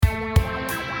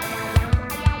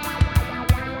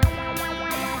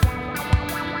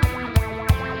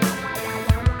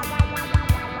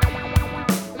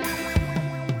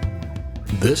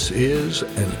This is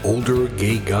an Older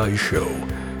Gay Guy show,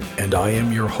 and I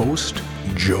am your host,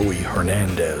 Joey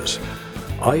Hernandez.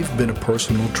 I've been a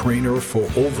personal trainer for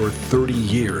over 30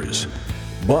 years,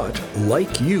 but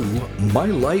like you, my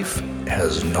life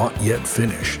has not yet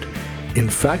finished. In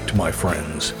fact, my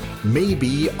friends,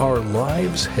 maybe our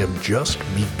lives have just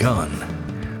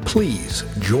begun. Please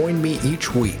join me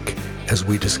each week as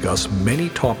we discuss many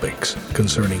topics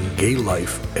concerning gay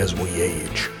life as we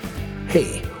age.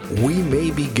 Hey, we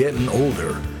may be getting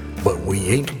older, but we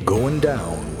ain't going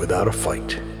down without a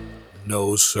fight.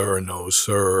 No, sir, no,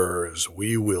 sirs.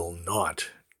 We will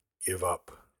not give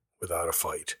up without a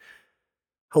fight.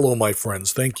 Hello, my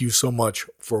friends. Thank you so much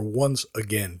for once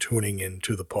again tuning in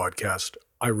to the podcast.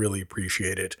 I really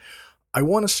appreciate it. I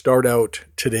want to start out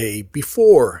today,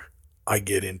 before I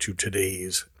get into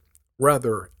today's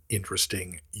rather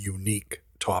interesting, unique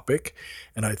topic,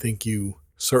 and I think you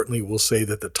certainly will say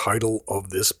that the title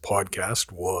of this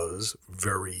podcast was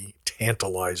very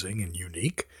tantalizing and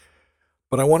unique.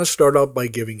 But I want to start out by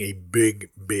giving a big,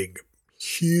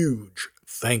 huge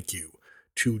thank you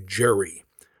to Jerry,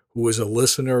 who is a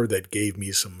listener that gave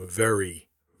me some very,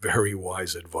 very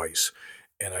wise advice.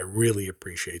 And I really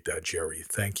appreciate that, Jerry.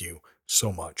 Thank you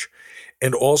so much.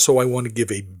 And also, I want to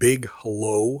give a big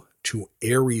hello to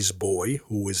Aries Boy,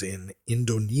 who is in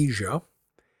Indonesia.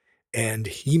 And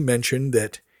he mentioned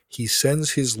that he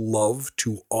sends his love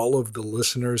to all of the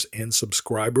listeners and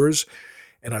subscribers.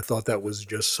 And I thought that was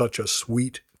just such a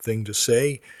sweet thing to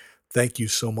say. Thank you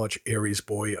so much, Aries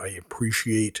Boy. I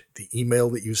appreciate the email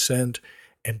that you sent.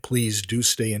 And please do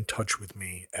stay in touch with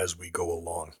me as we go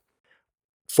along.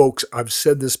 Folks, I've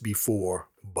said this before,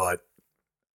 but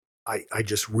I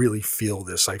just really feel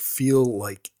this. I feel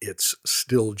like it's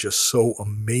still just so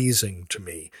amazing to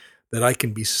me that I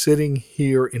can be sitting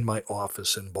here in my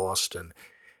office in Boston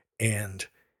and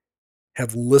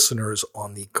have listeners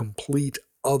on the complete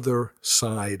other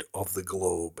side of the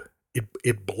globe.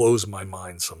 It blows my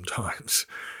mind sometimes.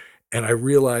 And I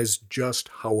realize just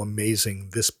how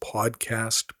amazing this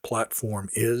podcast platform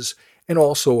is, and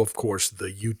also, of course,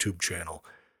 the YouTube channel.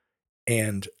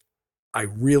 And I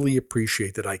really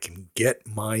appreciate that I can get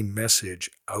my message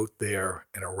out there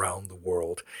and around the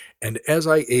world. And as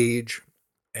I age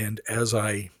and as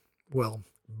I,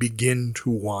 begin to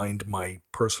wind my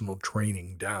personal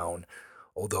training down,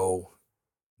 although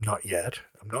not yet,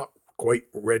 I'm not quite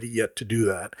ready yet to do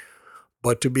that,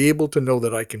 but to be able to know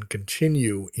that I can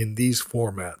continue in these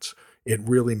formats, it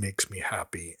really makes me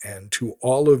happy. And to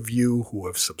all of you who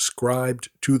have subscribed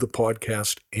to the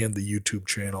podcast and the YouTube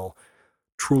channel,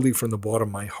 truly from the bottom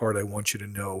of my heart, I want you to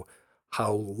know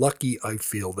how lucky I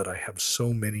feel that I have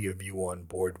so many of you on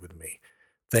board with me.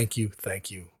 Thank you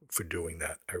for doing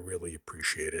that. I really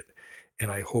appreciate it. And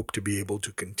I hope to be able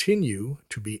to continue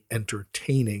to be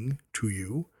entertaining to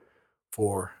you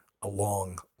for a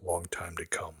long, long time to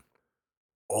come.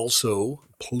 Also,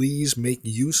 please make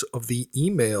use of the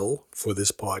email for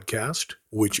this podcast,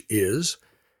 which is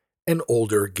An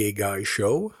Older Gay Guy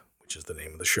Show, which is the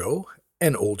name of the show,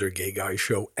 An Older Gay Guy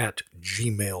Show at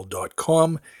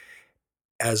gmail.com.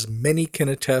 As many can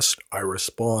attest, I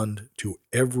respond to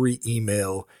every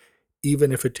email,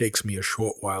 even if it takes me a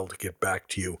short while to get back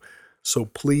to you. So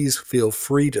please feel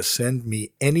free to send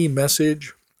me any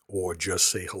message or just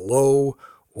say hello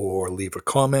or leave a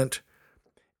comment.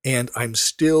 And I'm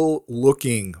still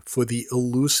looking for the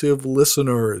elusive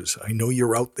listeners. I know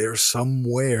you're out there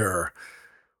somewhere.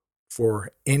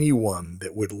 For anyone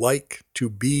that would like to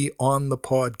be on the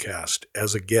podcast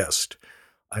as a guest,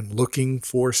 I'm looking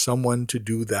for someone to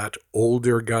do that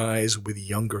older guys with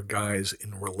younger guys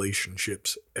in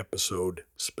relationships episode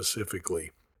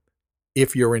specifically.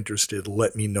 If you're interested,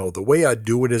 let me know. The way I'd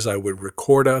do it is I would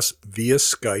record us via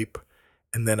Skype,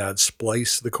 and then I'd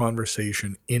splice the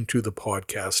conversation into the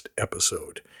podcast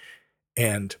episode.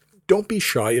 And don't be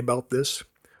shy about this.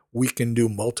 We can do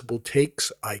multiple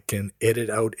takes. I can edit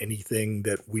out anything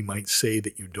that we might say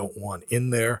that you don't want in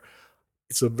there.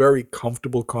 It's a very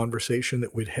comfortable conversation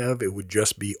that we'd have. It would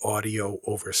just be audio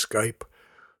over Skype.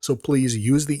 So please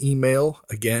use the email,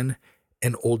 again,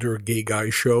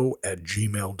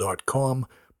 anoldergayguyshow@gmail.com.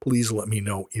 Please let me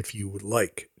know if you would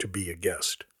like to be a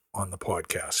guest on the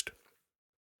podcast.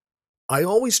 I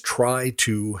always try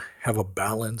to have a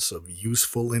balance of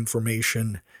useful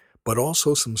information, but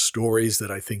also some stories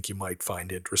that I think you might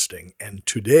find interesting. And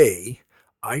today,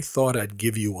 I thought I'd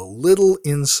give you a little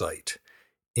insight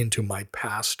into my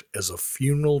past as a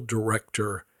funeral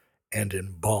director and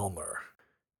embalmer.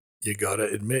 You gotta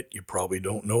admit, you probably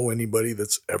don't know anybody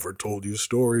that's ever told you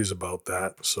stories about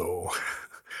that, so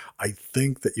I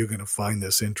think that you're going to find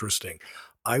this interesting.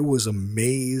 I was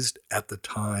amazed at the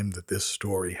time that this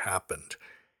story happened.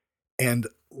 And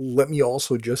let me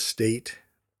also just state,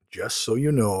 just so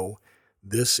you know,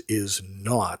 this is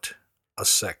not a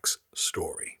sex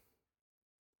story.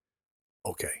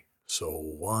 Okay, so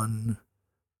one,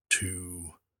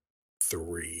 two,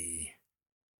 three.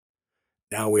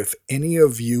 Now, if any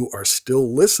of you are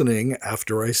still listening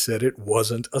after I said it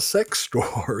wasn't a sex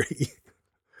story,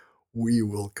 we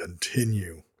will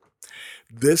continue.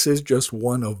 This is just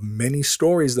one of many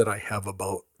stories that I have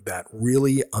about that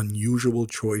really unusual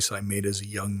choice I made as a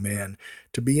young man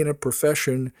to be in a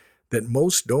profession that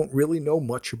most don't really know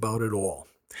much about at all.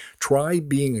 Try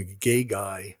being a gay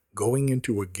guy, going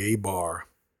into a gay bar,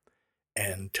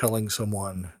 and telling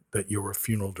someone that you're a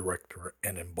funeral director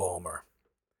and embalmer.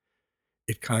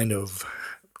 It kind of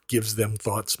gives them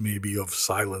thoughts maybe of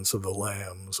Silence of the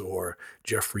Lambs or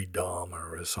Jeffrey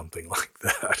Dahmer or something like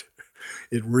that.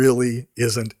 It really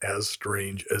isn't as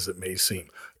strange as it may seem,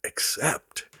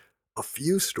 except a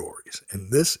few stories,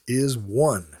 and this is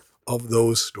one of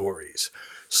those stories.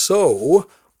 So,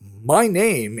 my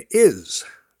name is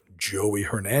Joey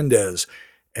Hernandez,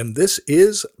 and this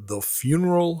is The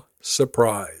Funeral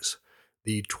Surprise,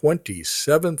 the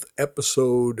 27th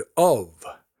episode of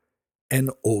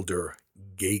An Older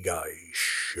Gay Guy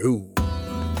Show.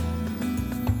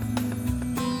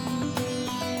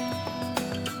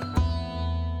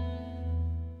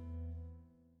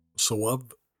 So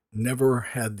I've never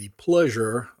had the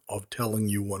pleasure of telling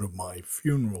you one of my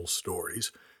funeral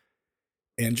stories.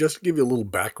 And just to give you a little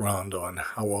background on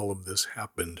how all of this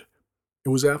happened, it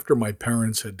was after my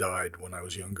parents had died when I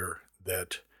was younger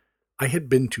that I had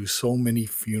been to so many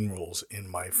funerals in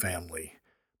my family.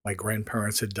 My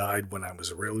grandparents had died when I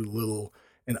was really little,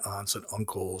 and aunts and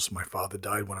uncles. My father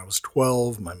died when I was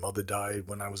 12. My mother died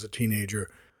when I was a teenager.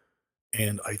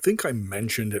 And I think I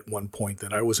mentioned at one point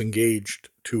that I was engaged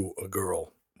to a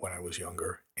girl when I was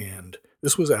younger. And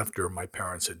this was after my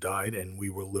parents had died and we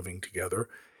were living together.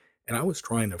 And I was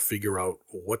trying to figure out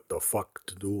what the fuck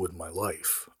to do with my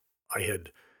life. I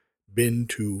had been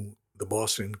to the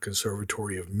Boston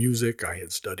Conservatory of Music. I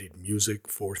had studied music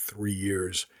for 3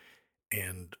 years.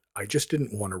 And I just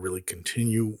didn't want to really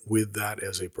continue with that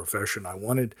as a profession. I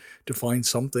wanted to find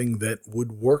something that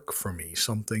would work for me,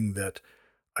 something that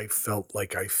I felt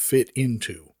like I fit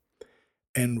into.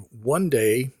 And one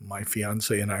day, my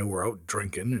fiance and I were out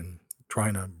drinking and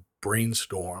trying to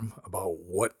brainstorm about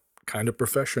what kind of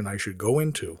profession I should go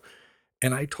into.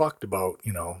 And I talked about,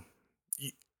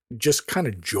 y- just kind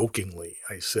of jokingly,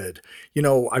 I said,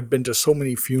 I've been to so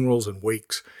many funerals and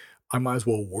wakes. I might as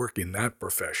well work in that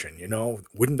profession,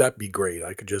 Wouldn't that be great?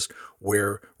 I could just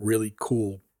wear really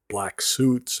cool black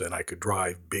suits and I could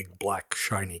drive big black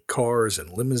shiny cars and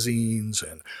limousines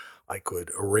and I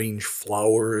could arrange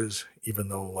flowers, even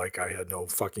though like I had no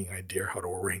fucking idea how to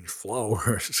arrange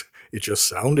flowers. It just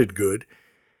sounded good.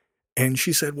 And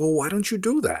she said, "Well, why don't you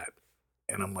do that?"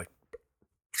 And I'm like,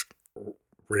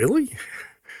 "Really?"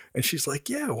 And she's like,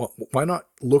 "Yeah, why not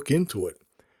look into it?"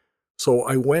 So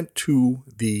I went to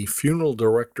the Funeral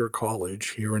Director College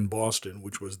here in Boston,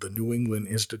 which was the New England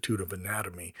Institute of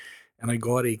Anatomy, and I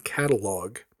got a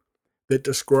catalog that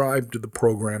described the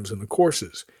programs and the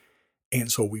courses.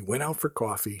 And so we went out for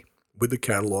coffee with the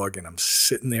catalog, and I'm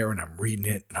sitting there and I'm reading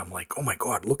it, and I'm like, oh my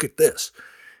God, look at this.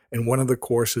 And one of the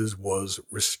courses was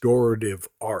restorative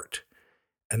art.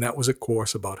 And that was a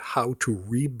course about how to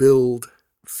rebuild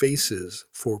faces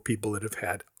for people that have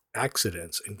had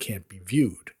accidents and can't be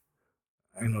viewed.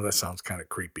 I know that sounds kind of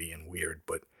creepy and weird,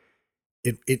 but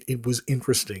it was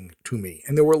interesting to me.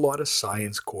 And there were a lot of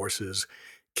science courses,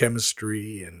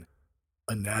 chemistry and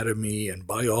anatomy and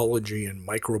biology and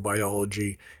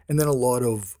microbiology, and then a lot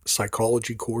of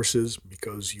psychology courses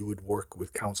because you would work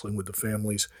with counseling with the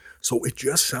families. So it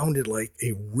just sounded like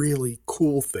a really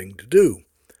cool thing to do.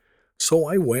 So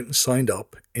I went and signed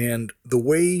up, and the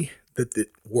way that it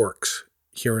works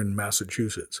here in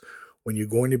Massachusetts, when you're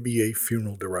going to be a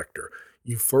funeral director,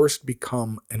 you first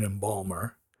become an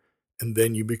embalmer and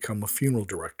then you become a funeral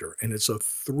director. And it's a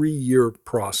 3 year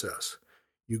process.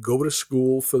 You go to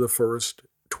school for the first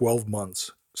 12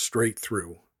 months straight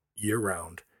through, year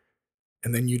round,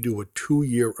 and then you do a 2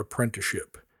 year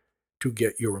apprenticeship to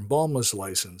get your embalmer's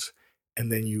license.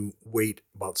 And then you wait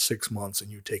about 6 months and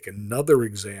you take another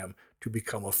exam to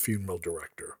become a funeral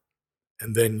director.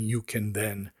 And then you can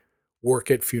then work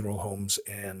at funeral homes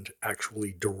and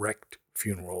actually direct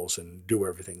funerals and do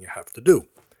everything you have to do.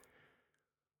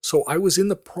 So I was in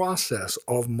the process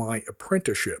of my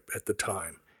apprenticeship at the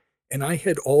time, and I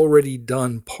had already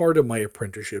done part of my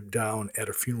apprenticeship down at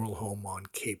a funeral home on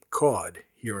Cape Cod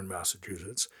here in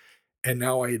Massachusetts. And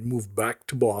now I had moved back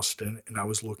to Boston and I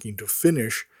was looking to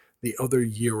finish the other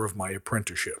year of my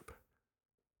apprenticeship.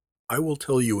 I will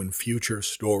tell you in future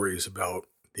stories about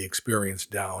the experience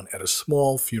down at a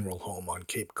small funeral home on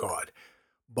Cape Cod.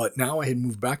 But now I had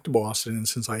moved back to Boston, and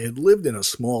since I had lived in a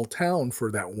small town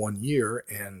for that 1 year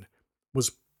and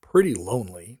was pretty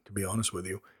lonely, to be honest with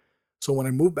you, so when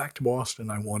I moved back to Boston,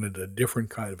 I wanted a different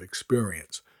kind of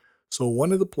experience. So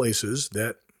one of the places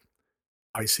that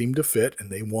I seemed to fit and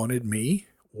they wanted me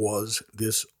was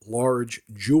this large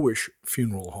Jewish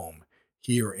funeral home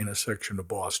here in a section of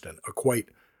Boston, a quite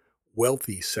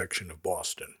wealthy section of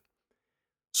Boston.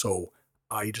 So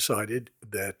I decided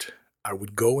that I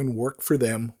would go and work for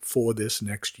them for this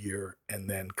next year and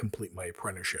then complete my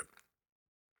apprenticeship.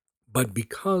 But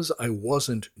because I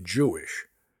wasn't Jewish,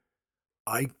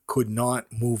 I could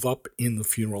not move up in the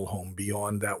funeral home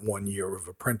beyond that 1 year of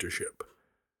apprenticeship.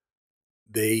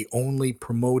 They only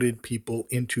promoted people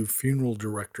into funeral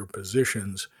director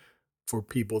positions for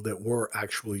people that were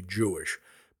actually Jewish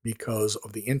because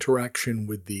of the interaction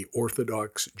with the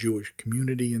Orthodox Jewish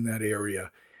community in that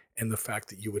area and the fact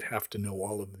that you would have to know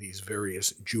all of these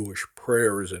various Jewish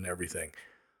prayers and everything.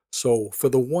 So, for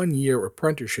the 1 year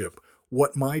apprenticeship,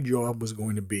 what my job was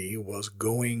going to be was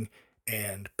going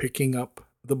and picking up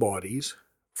the bodies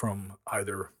from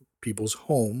either people's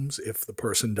homes if the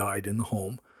person died in the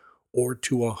home or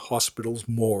to a hospital's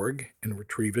morgue and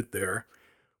retrieve it there,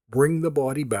 bring the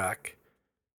body back,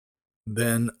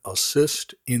 then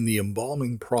assist in the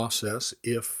embalming process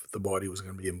if the body was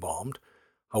going to be embalmed.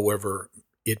 However,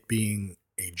 it being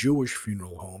a Jewish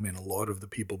funeral home and a lot of the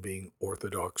people being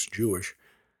Orthodox Jewish,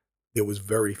 there was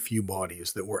very few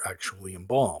bodies that were actually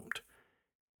embalmed.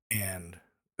 And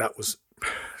that was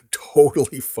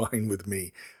totally fine with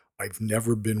me. I've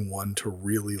never been one to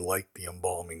really like the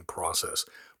embalming process,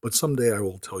 but someday I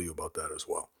will tell you about that as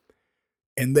well.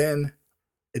 And then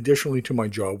additionally to my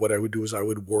job, what I would do is I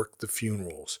would work the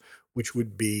funerals, which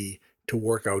would be to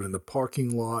work out in the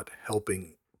parking lot,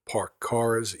 helping park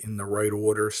cars in the right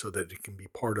order so that it can be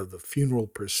part of the funeral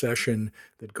procession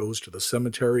that goes to the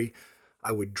cemetery.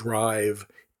 I would drive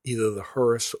either the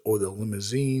hearse or the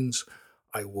limousines.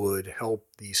 I would help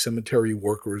the cemetery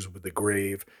workers with the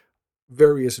grave,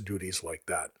 various duties like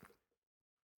that.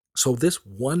 So, this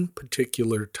one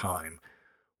particular time,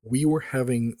 we were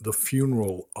having the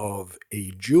funeral of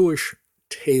a Jewish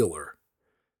tailor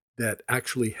that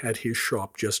actually had his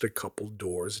shop just a couple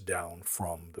doors down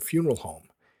from the funeral home.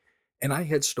 And I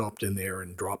had stopped in there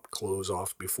and dropped clothes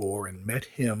off before and met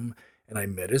him, and I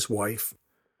met his wife.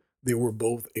 They were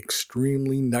both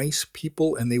extremely nice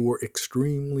people, and they were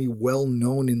extremely well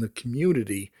known in the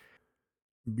community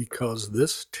because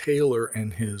this tailor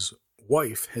and his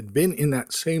wife had been in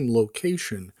that same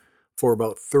location for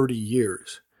about 30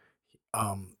 years.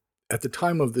 Um, at the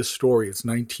time of this story, it's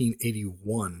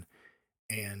 1981,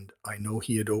 and I know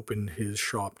he had opened his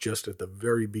shop just at the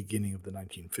very beginning of the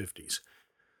 1950s.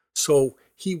 So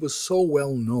he was so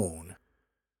well known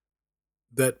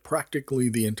that practically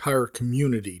the entire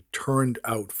community turned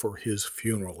out for his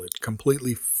funeral. It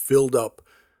completely filled up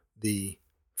the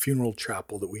funeral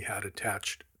chapel that we had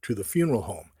attached to the funeral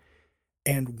home.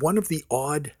 And one of the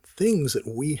odd things that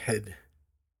we had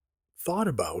thought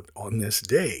about on this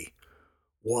day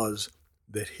was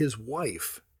that his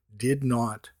wife did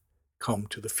not come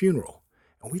to the funeral.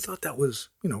 And we thought that was,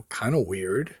 kind of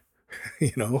weird.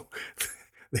 you know,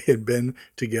 they had been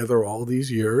together all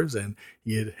these years and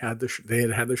they had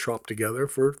had the shop together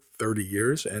for 30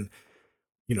 years and,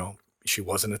 you know, she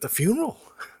wasn't at the funeral.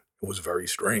 It was very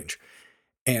strange.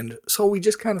 And so we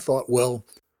just kind of thought, well,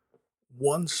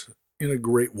 once in a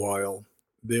great while,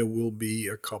 there will be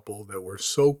a couple that were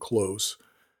so close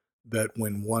that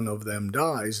when one of them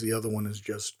dies, the other one is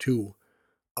just too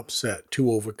upset,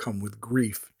 too overcome with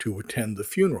grief to attend the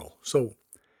funeral. So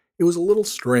it was a little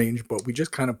strange, but we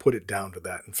just kind of put it down to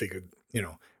that and figured,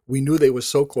 we knew they were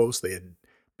so close. They had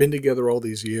been together all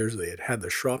these years. They had had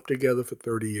the shop together for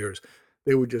 30 years.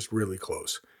 They were just really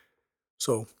close.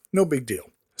 So no big deal.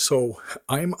 So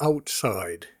I'm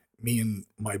outside, me and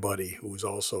my buddy, who was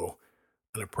also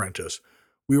an apprentice.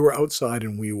 We were outside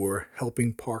and we were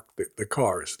helping park the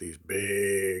cars, these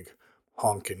big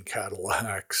honking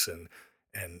Cadillacs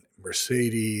and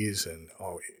Mercedes and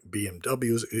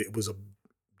BMWs. It was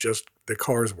just the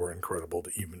cars were incredible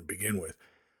to even begin with.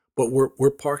 But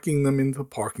we're parking them in the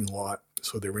parking lot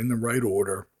so they're in the right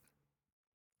order.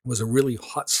 It was a really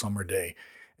hot summer day,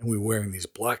 and we were wearing these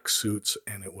black suits,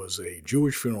 and it was a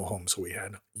Jewish funeral home, so we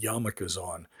had yarmulkes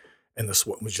on, and the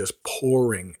sweat was just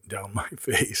pouring down my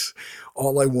face.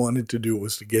 All I wanted to do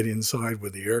was to get inside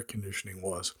where the air conditioning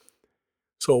was.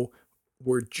 So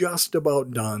we're just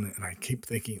about done, and I keep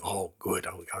thinking, oh, good,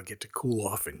 I'll get to cool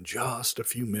off in just a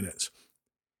few minutes.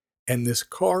 And this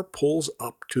car pulls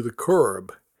up to the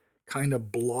curb, kind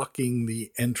of blocking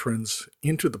the entrance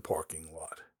into the parking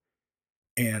lot.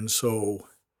 And so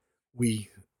we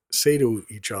say to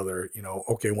each other,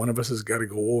 okay, one of us has got to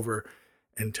go over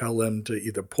and tell them to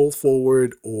either pull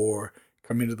forward or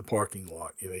come into the parking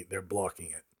lot. They're blocking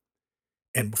it.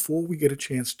 And before we get a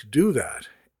chance to do that,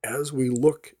 as we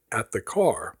look at the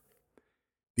car,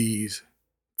 these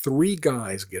three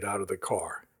guys get out of the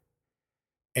car.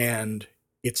 And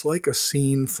it's like a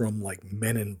scene from like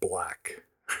Men in Black.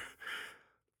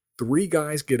 Three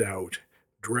guys get out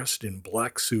dressed in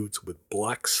black suits with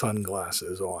black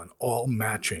sunglasses on, all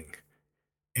matching.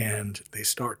 And they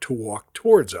start to walk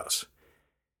towards us.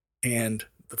 And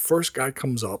the first guy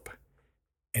comes up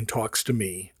and talks to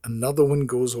me. Another one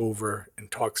goes over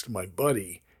and talks to my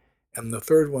buddy. And the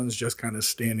third one's just kind of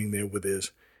standing there with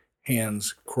his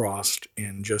hands crossed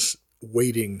and just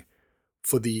waiting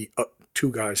for the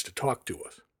two guys to talk to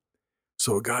us.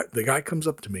 So the guy comes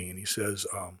up to me and he says,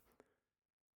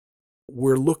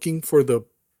 "We're looking for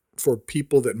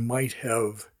people that might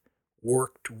have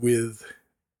worked with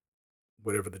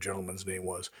whatever the gentleman's name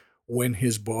was when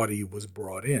his body was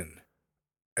brought in."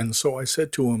 And so I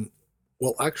said to him,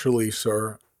 "Well, actually,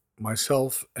 sir,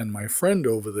 myself and my friend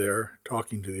over there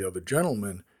talking to the other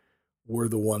gentleman were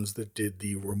the ones that did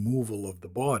the removal of the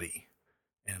body."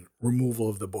 And removal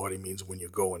of the body means when you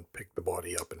go and pick the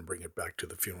body up and bring it back to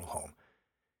the funeral home.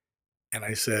 And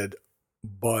I said,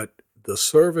 "But the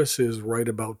service is right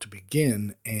about to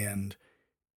begin, and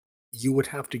you would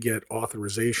have to get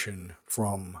authorization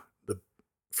from the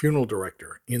funeral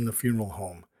director in the funeral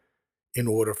home in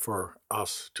order for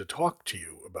us to talk to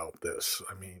you about this.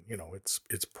 I mean,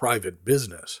 it's private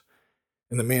business."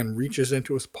 And the man reaches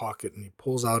into his pocket and he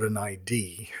pulls out an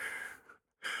ID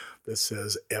that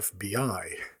says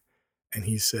FBI. And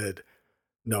he said,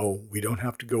 "No, we don't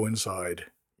have to go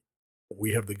inside.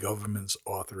 We have the government's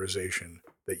authorization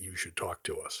that you should talk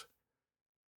to us."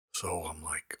 So I'm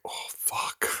like, oh,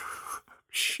 fuck.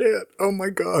 Shit. Oh my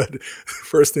God.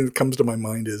 First thing that comes to my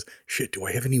mind is, shit, do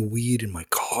I have any weed in my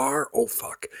car? Oh,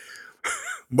 fuck.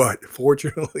 But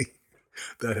fortunately,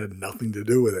 that had nothing to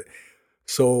do with it.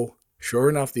 So sure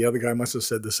enough, the other guy must have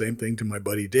said the same thing to my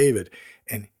buddy David.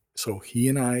 And so he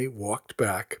and I walked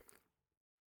back,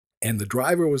 and the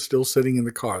driver was still sitting in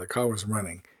the car. The car was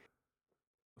running.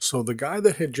 So the guy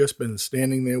that had just been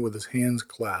standing there with his hands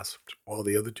clasped while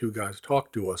the other two guys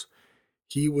talked to us,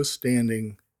 he was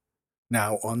standing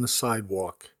now on the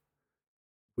sidewalk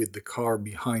with the car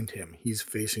behind him. He's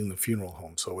facing the funeral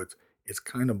home, so it's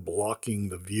kind of blocking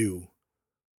the view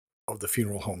of the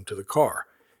funeral home to the car.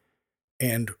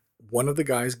 And one of the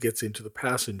guys gets into the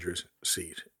passenger's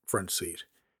seat, front seat.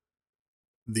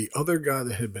 The other guy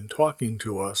that had been talking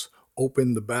to us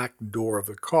opened the back door of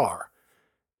the car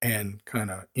and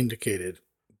kind of indicated,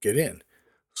 "Get in."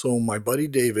 So my buddy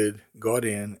David got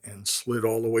in and slid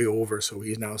all the way over, so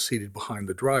he's now seated behind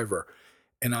the driver.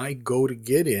 And I go to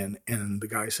get in, and the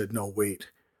guy said, "No, wait,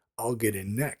 I'll get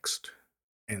in next."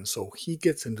 And so he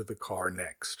gets into the car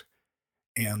next.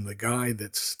 And the guy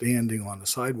that's standing on the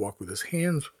sidewalk with his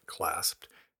hands clasped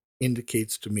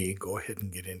indicates to me, "Go ahead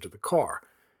and get into the car."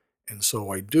 And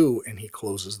so I do, and he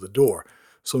closes the door.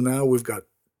 So now we've got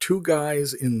two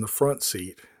guys in the front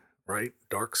seat, right?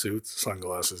 Dark suits,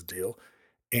 sunglasses deal.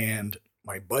 And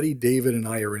my buddy David and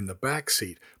I are in the back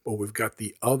seat, but we've got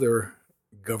the other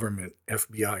government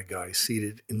FBI guy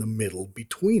seated in the middle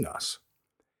between us.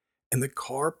 And the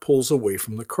car pulls away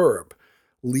from the curb,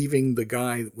 leaving the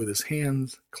guy with his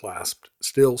hands clasped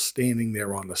still standing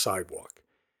there on the sidewalk.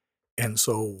 And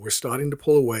so we're starting to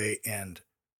pull away, and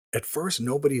at first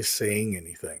nobody is saying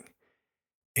anything.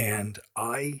 And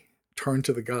I turned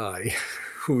to the guy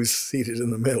who was seated in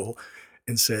the middle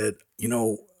and said,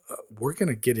 "We're going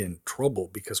to get in trouble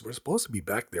because we're supposed to be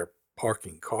back there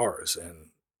parking cars.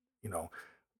 And, you know,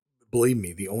 believe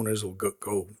me, the owners will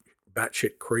go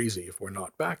batshit crazy if we're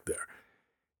not back there."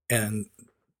 And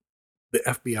the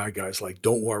FBI guy's like,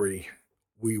 "Don't worry,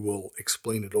 we will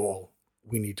explain it all.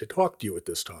 We need to talk to you at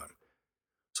this time."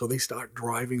 So they start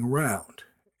driving around,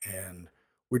 and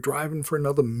we're driving for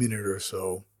another minute or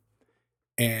so.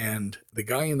 And the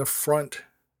guy in the front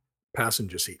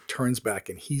passenger seat turns back,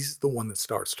 and he's the one that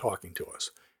starts talking to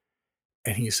us.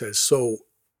 And he says, "So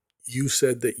you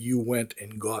said that you went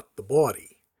and got the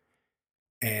body."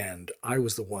 And I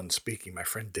was the one speaking. My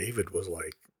friend David was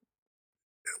like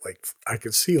I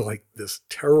could see like this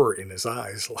terror in his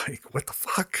eyes, like, what the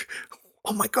fuck?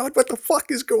 Oh my God, what the fuck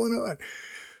is going on?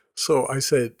 So I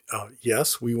said,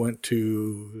 yes, we went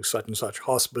to such and such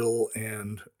hospital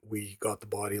and we got the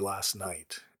body last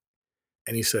night.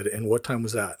 And he said, and what time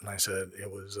was that? And I said,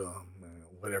 it was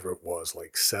whatever it was,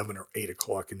 like 7 or 8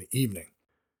 o'clock in the evening.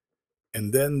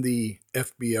 And then the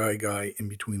FBI guy in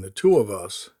between the two of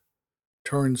us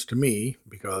turns to me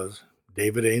because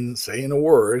David ain't saying a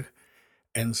word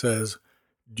and says,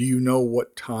 do you know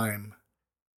what time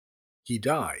he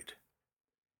died?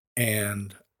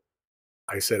 And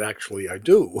I said, actually, I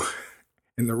do.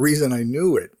 And the reason I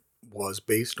knew it was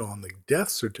based on the death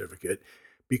certificate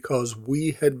because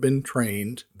we had been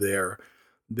trained there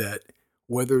that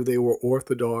whether they were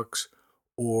Orthodox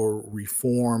or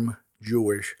Reform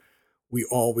Jewish, we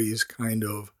always kind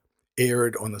of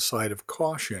erred on the side of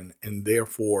caution, and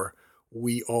therefore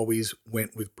we always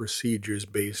went with procedures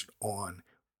based on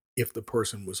if the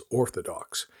person was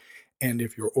Orthodox. And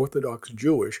if you're Orthodox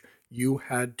Jewish, you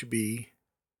had to be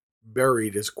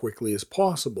buried as quickly as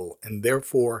possible. And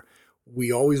therefore,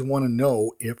 we always want to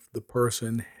know if the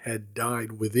person had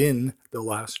died within the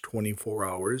last 24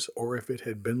 hours or if it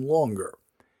had been longer.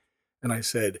 And I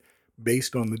said,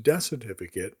 based on the death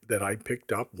certificate that I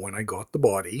picked up when I got the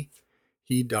body,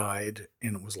 he died,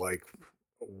 and it was like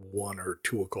 1 or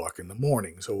 2 o'clock in the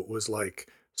morning. So it was like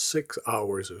 6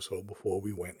 hours or so before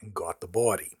we went and got the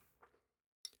body.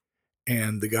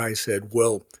 And the guy said,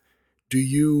 well, do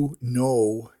you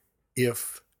know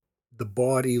if the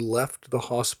body left the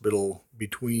hospital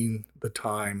between the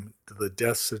time the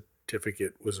death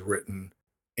certificate was written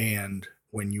and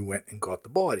when you went and got the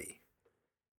body?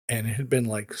 And it had been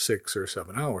like 6 or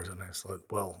 7 hours. And I said,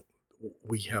 well,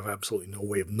 we have absolutely no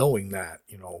way of knowing that.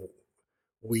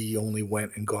 We only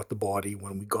went and got the body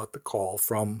when we got the call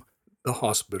from the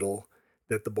hospital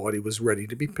that the body was ready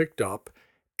to be picked up.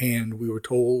 And we were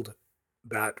told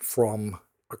that from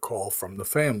a call from the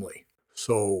family.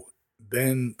 So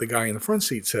then the guy in the front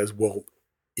seat says, well,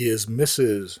 is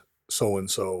Mrs. So and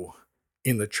so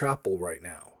in the chapel right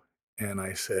now? And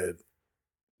I said,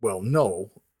 well,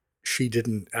 no, she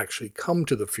didn't actually come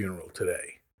to the funeral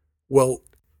today. Well,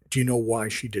 do you know why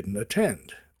she didn't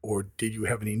attend? Or did you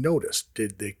have any notice?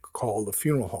 Did they call the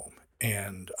funeral home?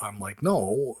 And I'm like,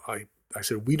 no, I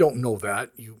said, we don't know that.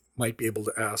 You might be able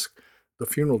to ask the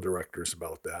funeral directors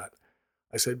about that.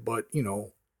 I said, but,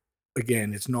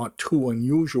 again, it's not too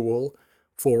unusual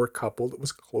for a couple that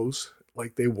was close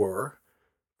like they were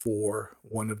for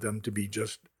one of them to be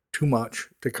just too much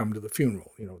to come to the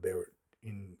funeral. They were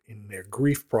in their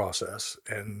grief process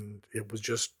and it was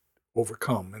just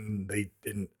overcome and they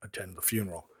didn't attend the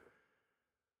funeral.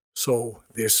 So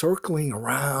they're circling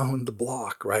around the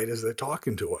block, right, as they're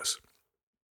talking to us.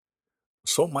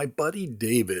 So my buddy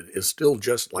David is still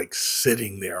just like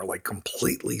sitting there, like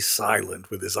completely silent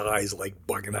with his eyes like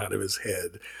bugging out of his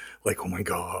head, like, oh my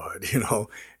God.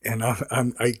 And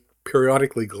I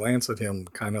periodically glance at him,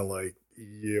 kind of like,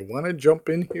 you want to jump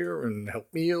in here and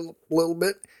help me a little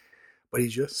bit? But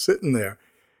he's just sitting there.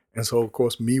 And so, of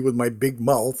course, me with my big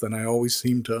mouth, and I always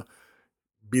seem to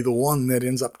be the one that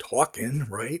ends up talking,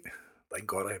 right? Thank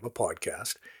God I have a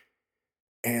podcast.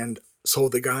 And so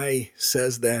the guy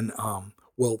says then,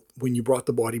 well, when you brought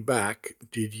the body back,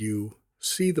 did you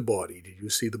see the body? Did you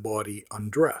see the body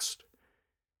undressed?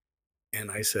 And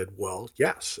I said, well,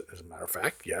 yes. As a matter of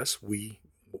fact, yes.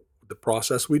 The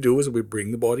process we do is we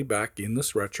bring the body back in the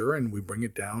stretcher and we bring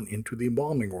it down into the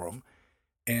embalming room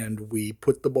and we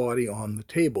put the body on the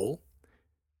table,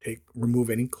 remove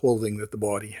any clothing that the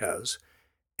body has,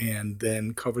 and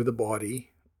then cover the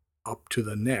body up to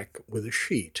the neck with a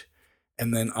sheet.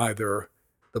 And then either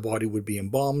the body would be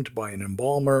embalmed by an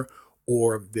embalmer,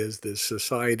 or there's this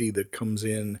society that comes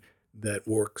in that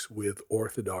works with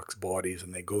Orthodox bodies,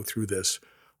 and they go through this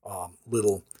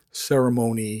little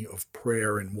ceremony of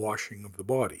prayer and washing of the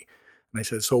body. And I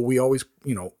said, so we always,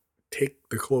 take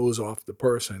the clothes off the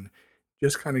person,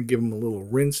 just kind of give them a little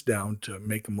rinse down to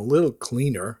make them a little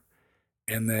cleaner,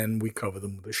 and then we cover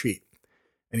them with a sheet.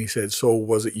 And he said, so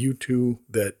was it you two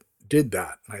that did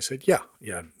that? And I said, yeah,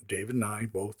 David and I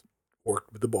both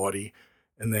worked with the body.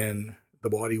 And then the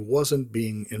body wasn't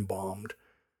being embalmed.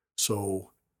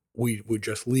 So we were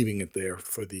just leaving it there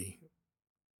for the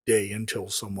day until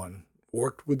someone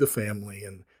worked with the family.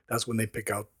 And that's when they pick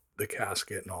out the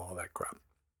casket and all of that crap.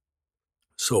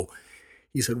 So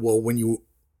he said, well, when you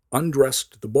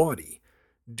undressed the body,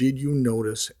 did you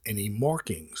notice any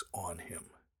markings on him?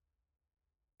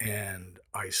 And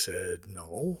I said,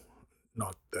 no,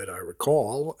 not that I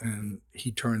recall. And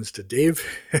he turns to David,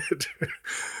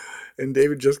 and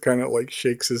David just kind of like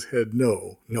shakes his head.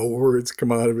 No words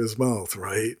come out of his mouth,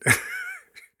 right?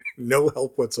 No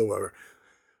help whatsoever.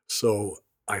 So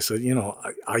I said,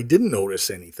 I didn't notice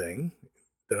anything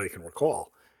that I can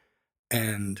recall.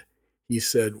 And he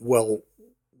said, well,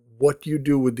 what do you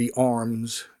do with the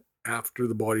arms after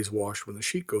the body's washed when the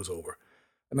sheet goes over?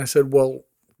 And I said, well,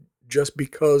 just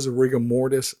because rigor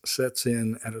mortis sets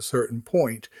in at a certain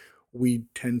point, we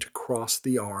tend to cross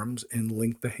the arms and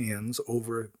link the hands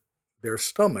over their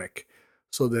stomach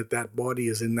so that that body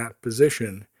is in that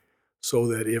position so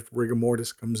that if rigor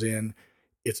mortis comes in,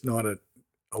 it's not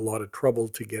a lot of trouble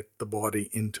to get the body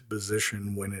into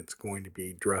position when it's going to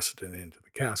be dressed and into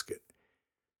the casket.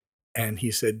 And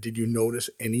he said, did you notice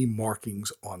any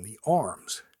markings on the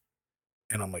arms?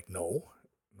 And I'm like, no,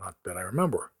 not that I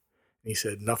remember. And he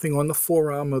said, nothing on the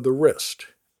forearm or the wrist.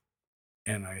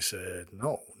 And I said,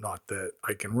 no, not that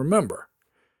I can remember.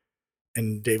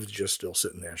 And David's just still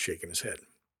sitting there shaking his head.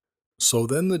 So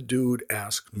then the dude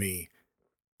asked me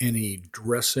any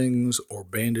dressings or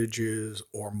bandages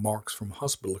or marks from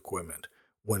hospital equipment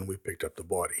when we picked up the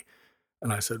body.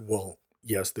 And I said, well,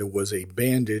 yes, there was a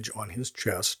bandage on his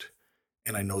chest.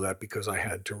 And I know that because I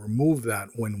had to remove that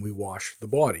when we washed the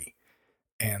body.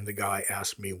 And the guy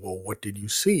asked me, well, what did you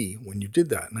see when you did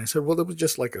that? And I said, well, there was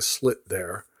just like a slit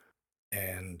there.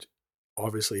 And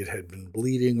obviously it had been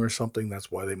bleeding or something.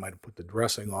 That's why they might have put the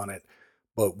dressing on it.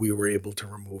 But we were able to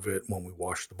remove it when we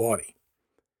washed the body.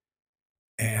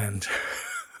 And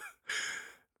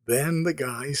then the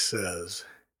guy says,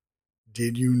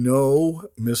 did you know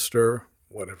Mr.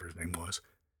 whatever his name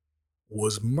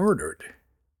was murdered?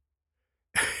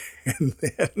 And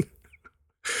then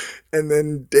and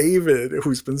then David,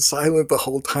 who's been silent the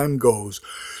whole time, goes,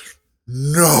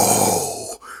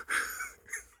 no.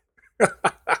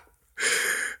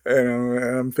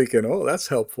 And I'm thinking, oh, that's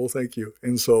helpful. Thank you.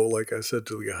 And so, like I said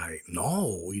to the guy,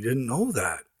 no, we didn't know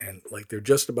that. And like they're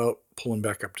just about pulling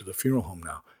back up to the funeral home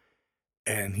now.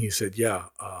 And he said, yeah,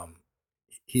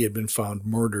 he had been found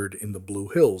murdered in the Blue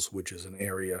Hills, which is an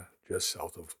area just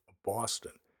south of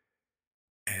Boston.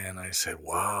 And I said,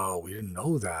 wow, we didn't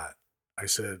know that. I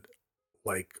said,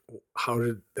 like, how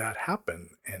did that happen?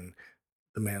 And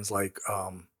the man's like,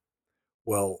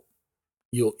 well,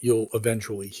 you'll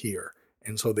eventually hear.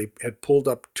 And so they had pulled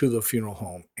up to the funeral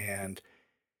home, and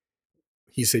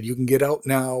he said, you can get out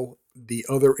now. The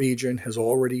other agent has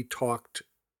already talked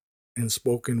and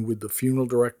spoken with the funeral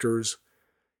directors,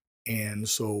 and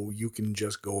so you can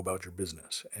just go about your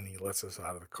business. And he lets us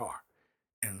out of the car.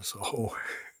 And so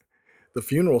the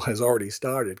funeral has already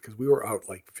started because we were out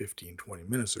like 15, 20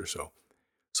 minutes or so.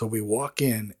 So we walk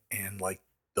in, and like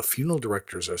the funeral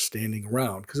directors are standing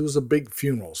around because it was a big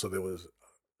funeral. So there was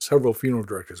several funeral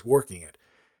directors working it.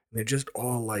 And they're just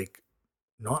all like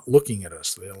not looking at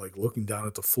us. They're like looking down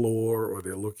at the floor, or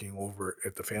they're looking over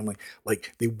at the family.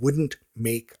 Like they wouldn't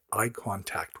make eye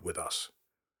contact with us.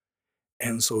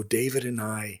 And so David and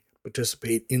I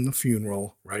participate in the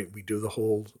funeral, right? We do the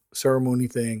whole ceremony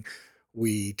thing.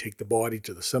 We take the body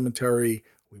to the cemetery.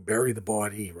 We bury the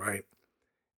body, right?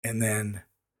 And then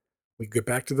we get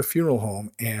back to the funeral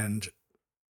home, and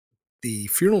the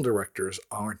funeral directors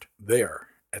aren't there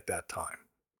at that time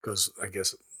because I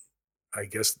guess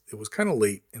it was kind of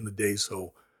late in the day,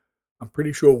 so I'm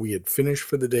pretty sure we had finished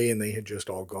for the day and they had just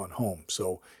all gone home.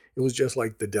 So it was just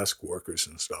like the desk workers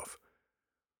and stuff.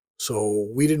 So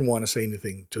we didn't want to say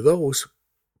anything to those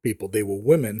people. They were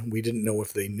women. We didn't know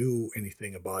if they knew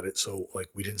anything about it, so like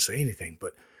we didn't say anything.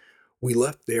 But we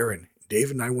left there, and Dave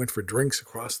and I went for drinks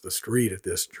across the street at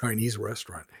this Chinese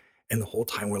restaurant. And the whole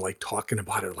time we're like talking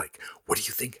about it, like, what do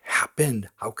you think happened?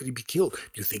 How could he be killed?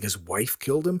 Do you think his wife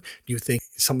killed him? Do you think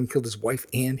someone killed his wife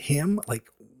and him? Like,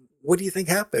 what do you think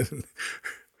happened?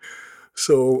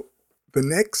 So the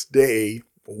next day,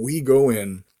 we go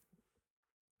in,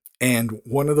 and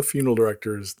one of the funeral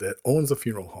directors that owns the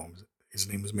funeral homes, his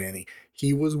name is Manny,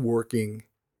 he was working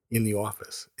in the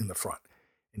office in the front.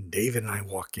 And David and I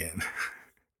walk in,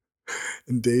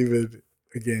 and David,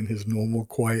 again, his normal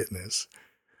quietness.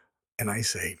 And I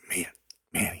say, man,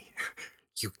 Manny,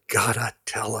 you gotta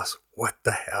tell us what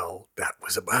the hell that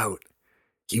was about.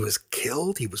 He was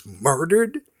killed? He was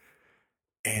murdered?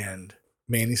 And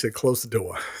Manny said, close the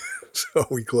door. So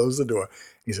we closed the door.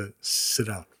 He said, sit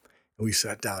down. And we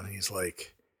sat down, and he's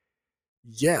like,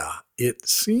 yeah, it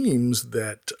seems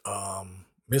that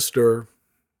Mr.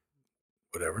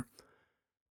 whatever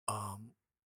um,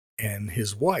 and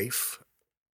his wife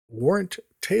weren't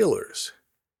tailors.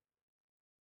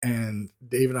 And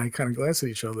Dave and I kind of glanced at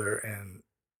each other, and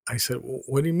I said, well,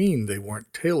 what do you mean they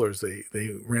weren't tailors?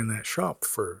 They ran that shop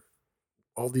for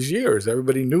all these years.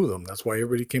 Everybody knew them. That's why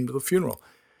everybody came to the funeral.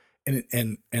 And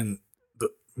the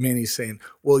Manny's saying,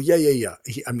 well, yeah.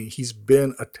 I mean, he's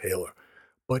been a tailor,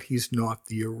 but he's not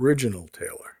the original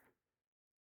tailor.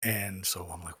 And so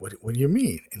I'm like, what do you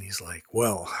mean? And he's like,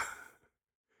 well,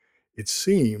 it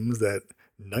seems that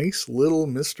nice little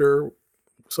Mr.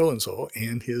 So-and-so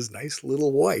and his nice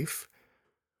little wife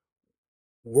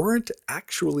weren't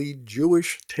actually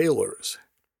Jewish tailors.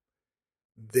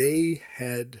 They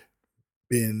had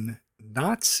been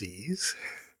Nazis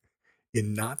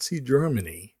in Nazi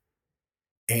Germany,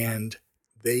 and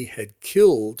they had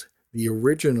killed the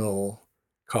original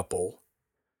couple,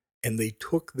 and they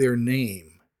took their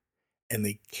name and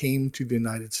they came to the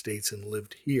United States and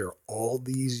lived here all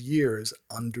these years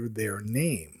under their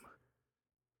name.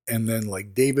 And then,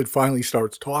 like, David finally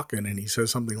starts talking and he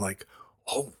says something like,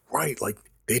 oh, right, like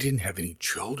they didn't have any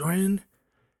children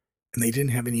and they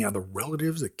didn't have any other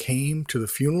relatives that came to the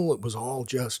funeral. It was all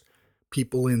just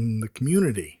people in the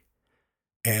community.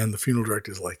 And the funeral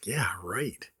director's like, yeah,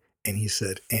 right. And he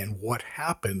said, and what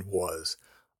happened was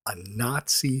a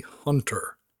Nazi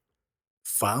hunter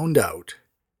found out,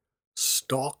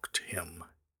 stalked him,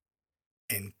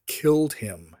 and killed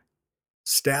him,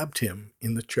 stabbed him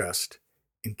in the chest,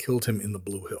 and killed him in the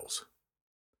Blue Hills.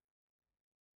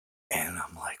 And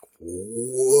I'm like,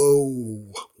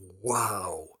 whoa,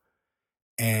 wow.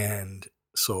 And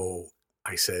so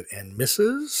I said, and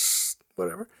Mrs.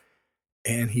 whatever.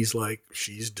 And he's like,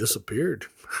 she's disappeared.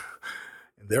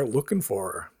 They're looking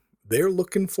for her. They're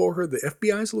looking for her. The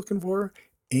FBI's looking for her.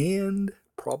 And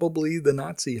probably the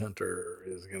Nazi hunter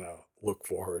is going to look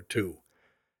for her too.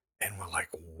 And we're like,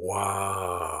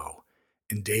 wow.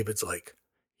 And David's like,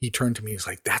 he turned to me. He's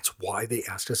like, that's why they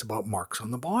asked us about marks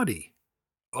on the body.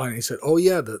 And he said, oh,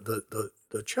 yeah,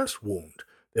 the chest wound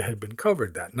that had been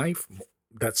covered, that knife,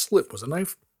 that slit was a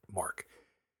knife mark.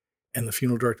 And the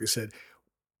funeral director said,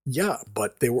 yeah,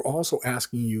 but they were also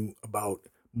asking you about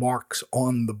marks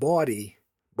on the body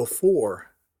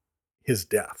before his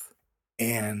death.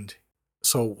 And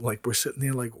so, like, we're sitting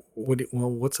there like,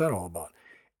 what's that all about?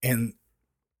 And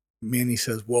Manny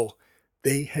says, well,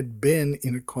 they had been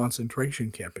in a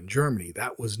concentration camp in Germany.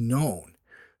 That was known.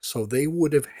 So they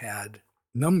would have had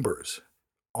numbers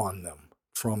on them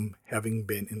from having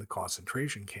been in the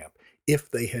concentration camp if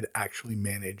they had actually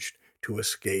managed to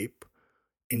escape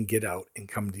and get out and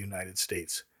come to the United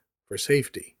States for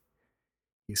safety.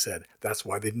 He said that's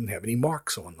why they didn't have any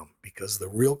marks on them, because the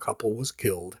real couple was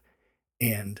killed,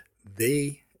 and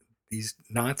this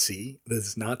Nazi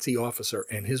officer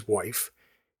and his wife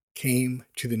came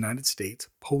to the United States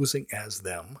posing as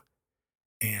them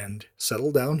and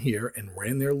settled down here and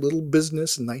ran their little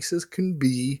business nice as can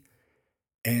be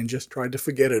and just tried to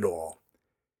forget it all.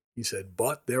 He said,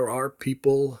 but there are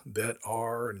people that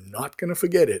are not going to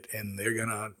forget it, and they're going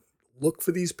to look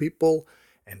for these people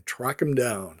and track them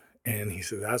down. And he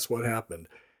said, that's what happened.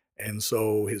 And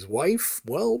so his wife,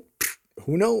 well,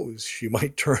 who knows? She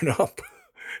might turn up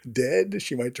dead.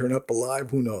 She might turn up alive.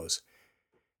 Who knows?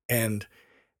 And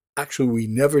actually, we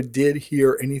never did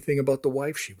hear anything about the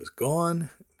wife. She was gone.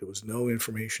 There was no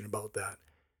information about that.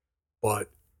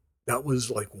 But that was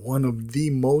like one of the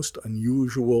most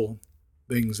unusual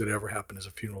things that ever happened as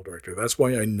a funeral director. That's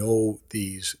why I know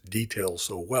these details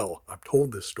so well. I've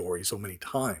told this story so many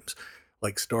times,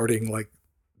 like starting like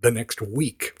the next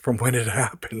week from when it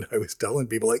happened. I was telling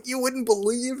people like, you wouldn't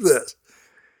believe this.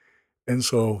 And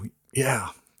so, yeah,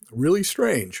 really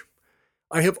strange.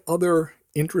 I have other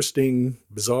interesting,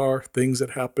 bizarre things that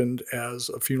happened as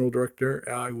a funeral director.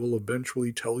 I will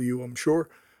eventually tell you, I'm sure.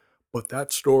 But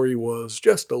that story was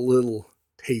just a little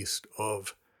taste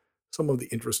of some of the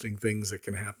interesting things that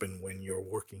can happen when you're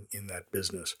working in that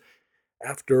business.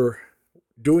 After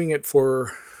doing it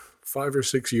for 5 or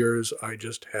 6 years, I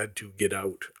just had to get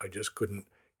out. I just couldn't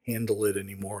handle it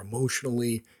anymore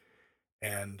emotionally.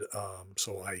 And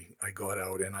so I got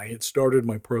out, and I had started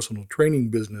my personal training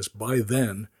business by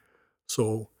then.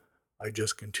 So I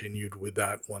just continued with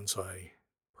that once I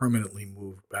permanently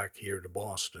moved back here to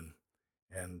Boston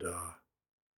and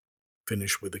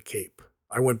finished with the Cape.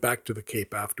 I went back to the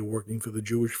Cape after working for the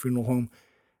Jewish funeral home,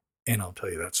 and I'll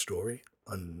tell you that story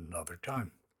another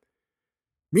time.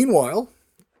 Meanwhile,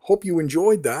 hope you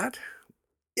enjoyed that.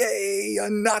 Yay, a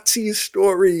Nazi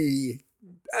story!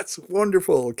 That's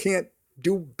wonderful. Can't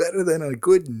do better than a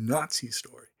good Nazi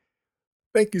story.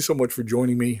 Thank you so much for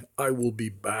joining me. I will be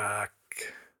back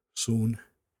soon.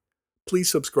 Please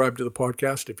subscribe to the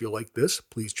podcast if you like this.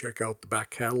 Please check out the back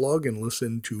catalog and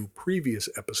listen to previous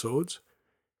episodes.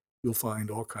 You'll find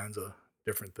all kinds of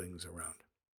different things around.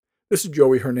 This is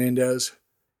Joey Hernandez.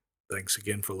 Thanks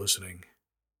again for listening.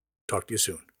 Talk to you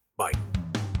soon. Bye.